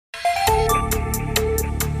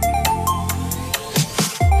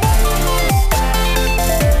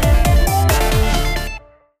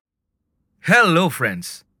Hello,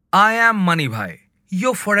 friends. I am Money Bhai,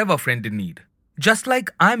 your forever friend in need. Just like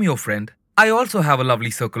I'm your friend, I also have a lovely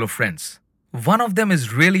circle of friends. One of them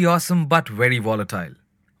is really awesome but very volatile,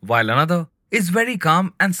 while another is very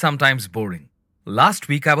calm and sometimes boring. Last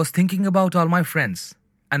week, I was thinking about all my friends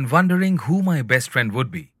and wondering who my best friend would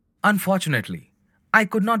be. Unfortunately, I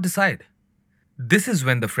could not decide. This is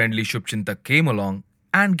when the friendly Shubchintak came along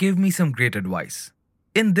and gave me some great advice.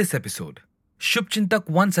 In this episode, Shubchintak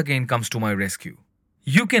once again comes to my rescue.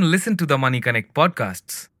 You can listen to the Money Connect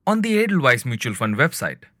podcasts on the Edelweiss Mutual Fund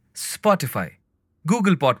website, Spotify,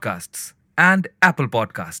 Google Podcasts, and Apple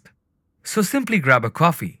Podcast. So simply grab a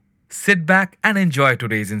coffee, sit back, and enjoy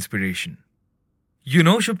today's inspiration. You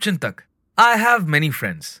know, Shubchintak, I have many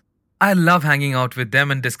friends. I love hanging out with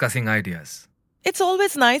them and discussing ideas. It's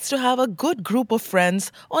always nice to have a good group of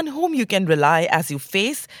friends on whom you can rely as you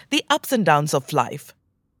face the ups and downs of life.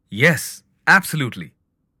 Yes, absolutely.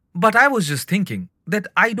 But I was just thinking that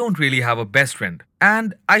I don't really have a best friend,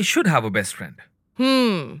 and I should have a best friend.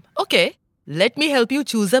 Okay. Let me help you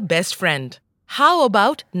choose a best friend. How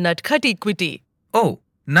about Nutcut Equity? Oh,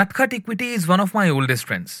 Nutcut Equity is one of my oldest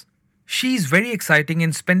friends. She's very exciting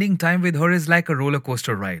and spending time with her is like a roller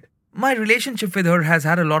coaster ride. My relationship with her has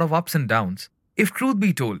had a lot of ups and downs. If truth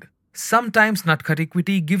be told, sometimes Nutcut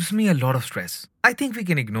Equity gives me a lot of stress. I think we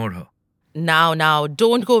can ignore her. Now,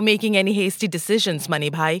 don't go making any hasty decisions, Money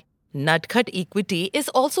Bhai. Nutcut Equity is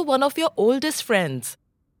also one of your oldest friends.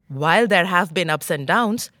 While there have been ups and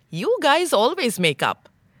downs, you guys always make up.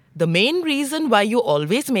 The main reason why you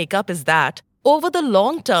always make up is that, over the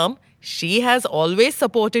long term, she has always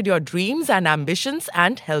supported your dreams and ambitions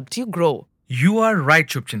and helped you grow. You are right,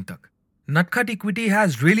 Shubchintak. Nutcut Equity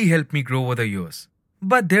has really helped me grow over the years.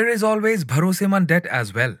 But there is always Bharosemand debt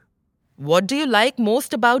as well. What do you like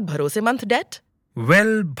most about Bharosemand debt?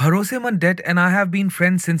 Well, Bharosemand debt and I have been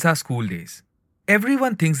friends since our school days.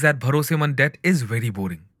 Everyone thinks that Bharosemand debt is very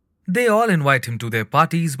boring. They all invite him to their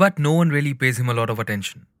parties, but no one really pays him a lot of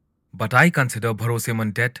attention. But I consider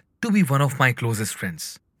Bharosemand debt to be one of my closest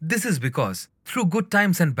friends. This is because, through good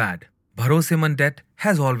times and bad, Bharosemand debt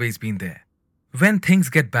has always been there. When things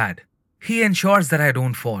get bad, he ensures that I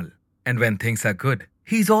don't fall. And when things are good,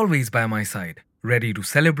 he's always by my side, ready to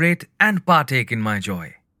celebrate and partake in my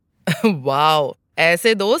joy. Wow,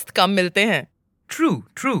 ऐसे दोस्त कम मिलते हैं.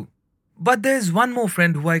 True. But there's one more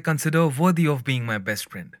friend who I consider worthy of being my best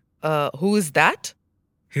friend. Who is that?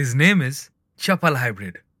 His name is Chapal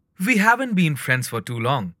Hybrid. We haven't been friends for too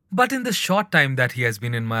long, but in the short time that he has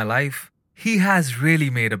been in my life, he has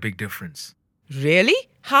really made a big difference. Really?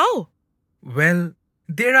 How? Well,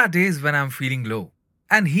 there are days when I'm feeling low,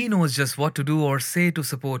 and he knows just what to do or say to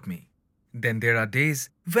support me. Then there are days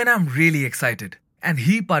when I'm really excited, and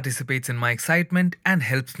he participates in my excitement and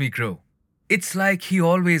helps me grow. It's like he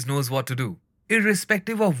always knows what to do,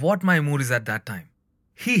 irrespective of what my mood is at that time.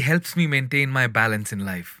 He helps me maintain my balance in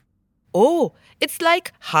life. Oh, it's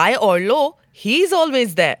like high or low, he's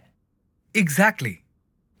always there. Exactly.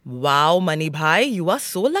 Wow, Money Bhai, you are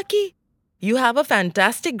so lucky. You have a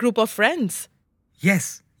fantastic group of friends.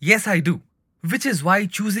 Yes, I do. Which is why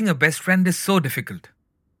choosing a best friend is so difficult.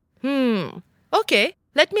 Okay,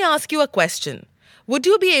 let me ask you a question. Would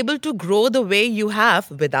you be able to grow the way you have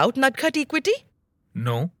without Nutcut Equity?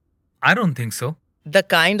 No, I don't think so. The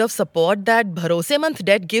kind of support that Bharosemand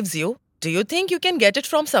debt gives you, do you think you can get it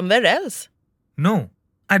from somewhere else? No,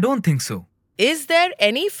 I don't think so. Is there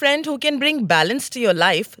any friend who can bring balance to your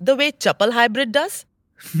life the way Chapal Hybrid does?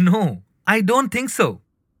 No, I don't think so.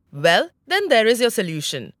 Well, then there is your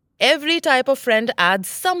solution. Every type of friend adds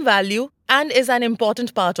some value and is an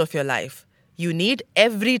important part of your life. You need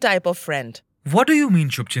every type of friend. What do you mean,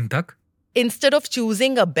 Shubchintak? Instead of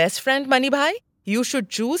choosing a best friend, Money Bhai, you should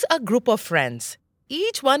choose a group of friends.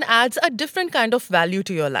 Each one adds a different kind of value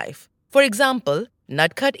to your life. For example,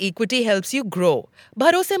 Nutcut Equity helps you grow,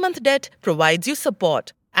 Bharosemand debt provides you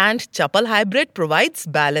support, and Chapal Hybrid provides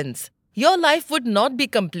balance. Your life would not be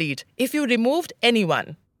complete if you removed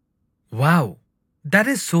anyone. Wow, that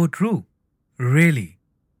is so true. Really,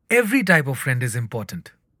 every type of friend is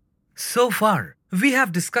important. So far, we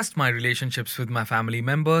have discussed my relationships with my family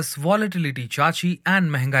members, Volatility Chachi and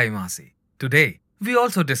Mehengai Masi. Today, we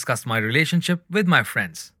also discussed my relationship with my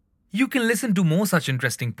friends. You can listen to more such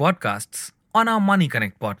interesting podcasts on our Money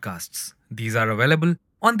Connect podcasts. These are available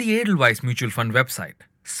on the Edelweiss Mutual Fund website,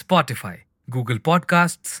 Spotify, Google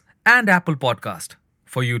Podcasts, and Apple Podcast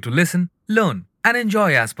for you to listen, learn, and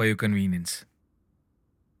enjoy as per your convenience.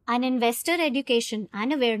 An investor education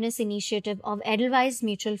and awareness initiative of Edelweiss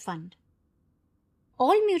Mutual Fund.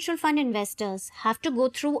 All mutual fund investors have to go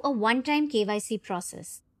through a one-time KYC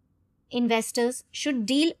process. investors should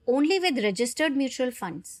deal only with registered mutual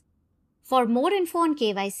funds. For more info on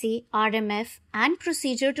KYC, RMF, and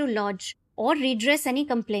procedure to lodge or redress any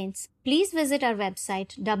complaints, please visit our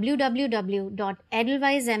website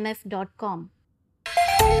www.edelweismf.com.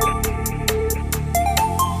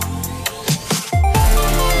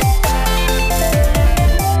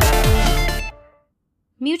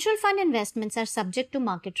 Mutual fund investments are subject to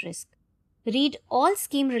market risk. Read all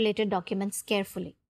scheme-related documents carefully.